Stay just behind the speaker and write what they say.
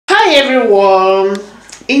Hi everyone,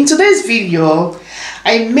 in today's video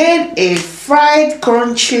I made a fried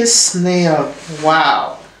crunchy snail.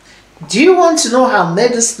 Wow, do you want to know how I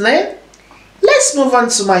made the snail? Let's move on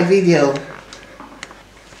to my video.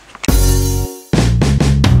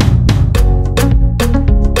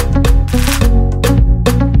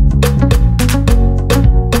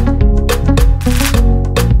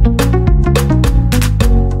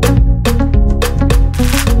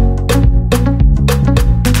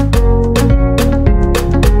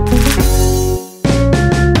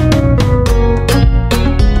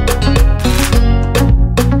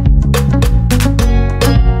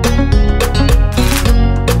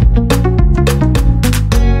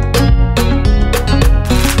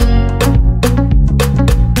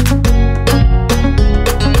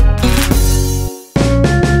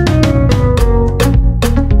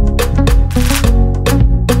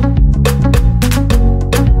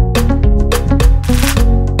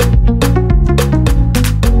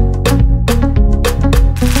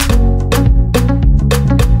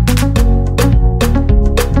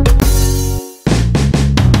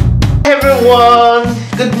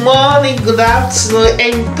 Good morning, good afternoon,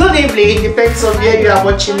 and good evening. Depends on where you are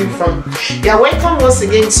watching me from. You are welcome once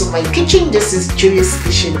again to my kitchen. This is Julia's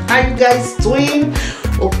Kitchen. How you guys doing?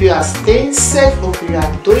 Hope you are staying safe. Hope you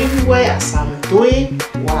are doing well as I'm doing.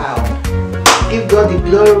 Wow. Give God the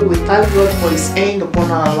glory. We thank God for His hand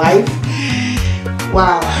upon our life.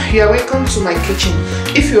 Wow. You are welcome to my kitchen.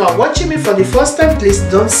 If you are watching me for the first time, please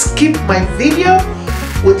don't skip my video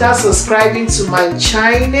without subscribing to my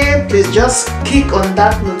channel. Please just click on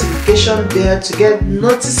that notification bell to get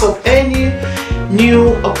notice of any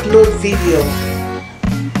new upload video.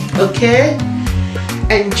 Okay,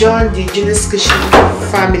 and join the Julia's Kitchen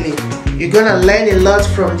family. You're gonna learn a lot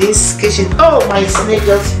from this kitchen. Oh, my snake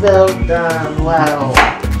just fell down. Wow.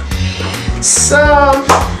 So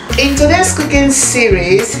in today's cooking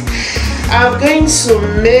series, I'm going to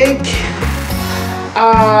make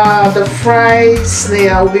the fried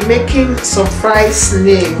snail. I'll be making some fried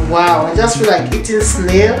snail. Wow, I just feel like eating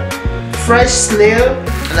snail, fresh snail,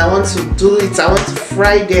 and I want to do it. I want to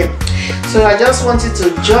fry them. So I just want you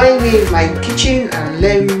to join me in my kitchen and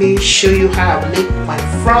let me show you how I make my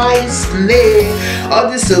fried snail. All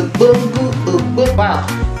this wow.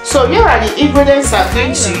 So here are the ingredients I'm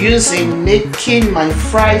going to use in making my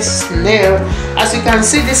fried snail. As you can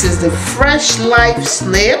see, this is the fresh live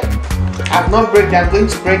snail. I've not break them. I'm going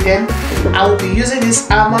to break them. I will be using this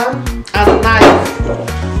hammer and knife.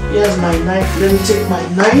 Here's my knife. Let me take my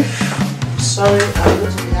knife. Sorry, I'm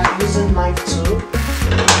going to be using knife too.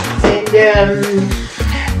 And then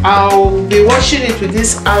I'll be washing it with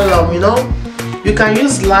this alum. You know, you can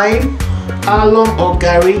use lime, alum, or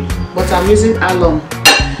gari, but I'm using alum.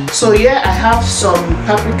 So yeah, I have some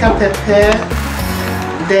paprika pepper,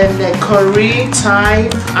 then the curry,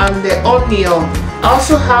 thyme, and the onion. I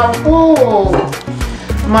also have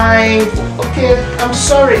I'm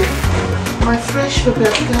sorry, my fresh pepper.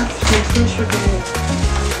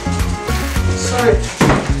 Sorry,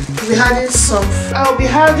 I'll be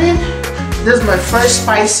having this is my fresh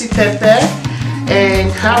spicy pepper,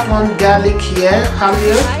 and have one garlic here,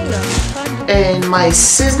 and my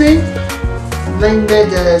seasoning,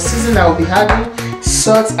 blended seasoning I'll be having,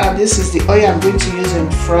 salt, and this is the oil I'm going to use in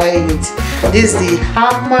frying it. This is the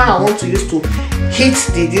hammer I want to use to hit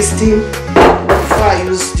this thing before I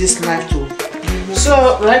use this knife too.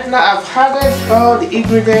 So right now I've added all the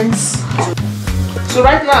ingredients. So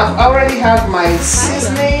right now I've already had my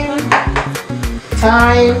seasoning,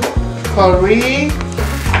 thyme, curry,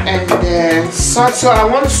 and salt. So I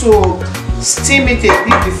want to steam it a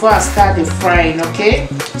bit before I start the frying. Okay.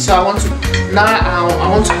 So I want to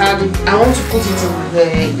add it. I want to put it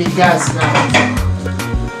in the gas now.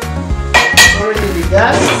 Already the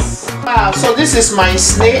gas. So this is my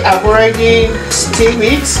snail. I've already steamed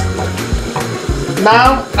it.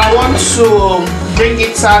 Now I want to bring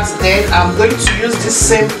it out. Then I'm going to use this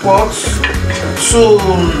same pot to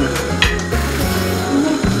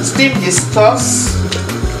steam the sauce,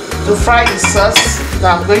 to fry the sauce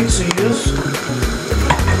that I'm going to use.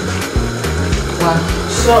 Wow.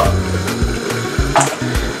 So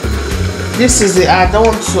this is the I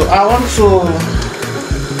want to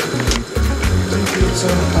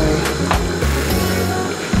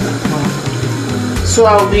so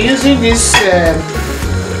I'll be using this same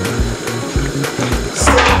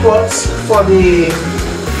pot for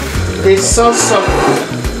the sauce of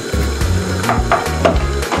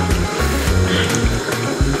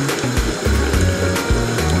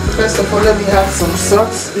first of all, let me add some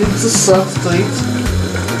salt, little salt to it.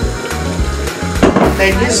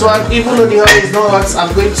 Like this one, even though the oil is not hot,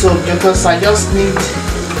 I'm going to, because I just need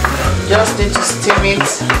Just need to steam it.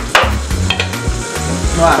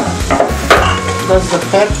 Wow. That's the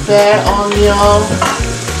pepper, onion,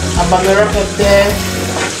 habanero pepper.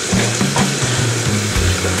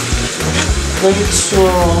 Going to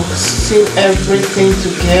steam everything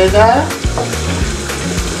together.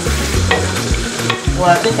 Well,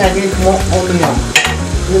 I think I need more onion.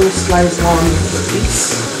 Let me slice more onion,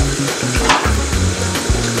 please.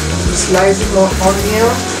 Slice more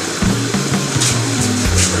onion.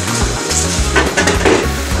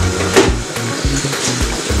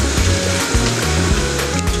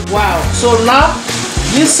 Wow, so now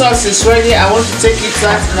this sauce is ready. I want to take it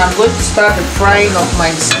out and I'm going to start the frying of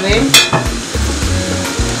my snail.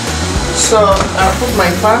 So I'll put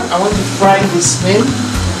my pan. I want to fry the snail.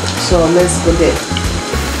 So let's go there.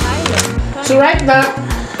 So right now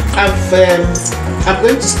I'm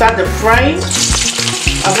going to start the frying.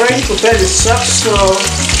 I've already prepared the sauce, so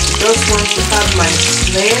just want to have my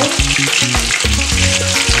snail.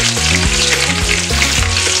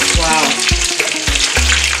 Wow.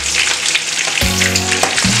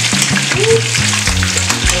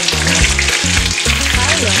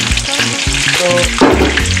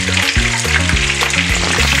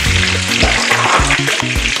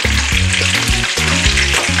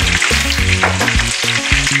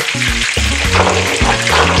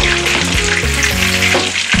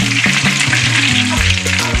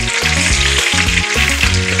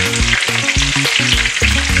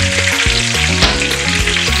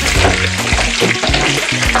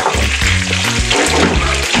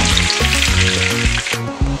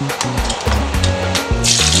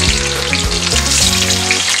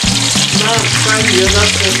 The other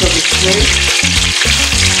side of the plate.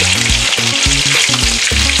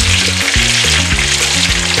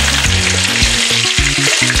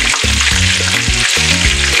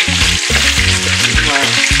 Wow.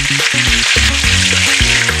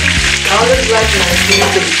 I always like my snail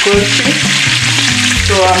to be crunchy,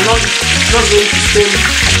 so I'm not going to steam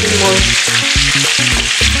too much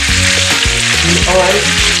in oil,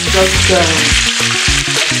 just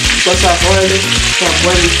because I've already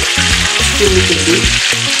boiled it. A little bit,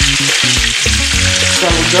 so I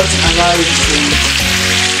will just allow it to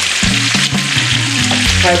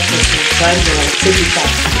 5% time, then I'll take it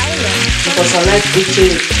out because I like eating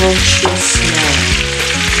a crunchy smell.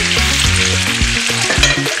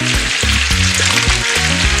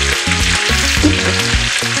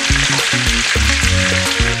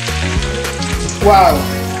 Wow,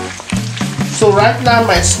 so right now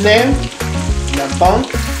my snail is done.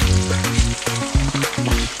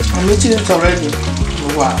 I'm eating it already.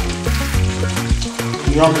 Wow.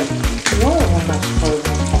 Yummy.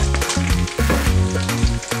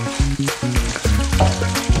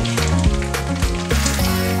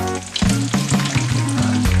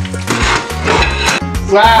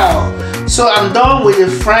 Wow. So I'm done with the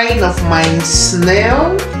frying of my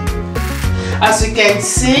snail. As you can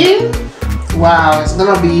see, wow, it's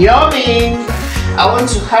gonna be yummy. I want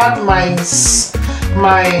to add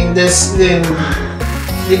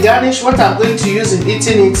the garnish. What I'm going to use in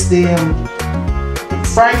eating it, the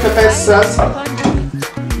fried pepper sauce.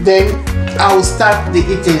 Then I will start the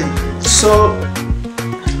eating. So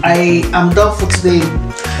I am done for today.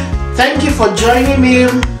 Thank you for joining me.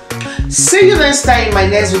 See you next time in my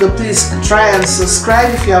next video. Please try and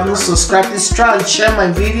subscribe if you have not subscribed. Please try and share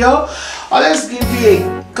my video. Always give me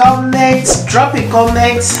a comment. Drop a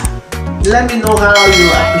comment. Let me know how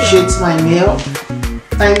you appreciate my meal.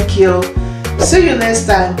 Thank you. See you next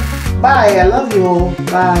time. Bye. I love you all.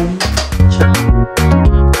 Bye.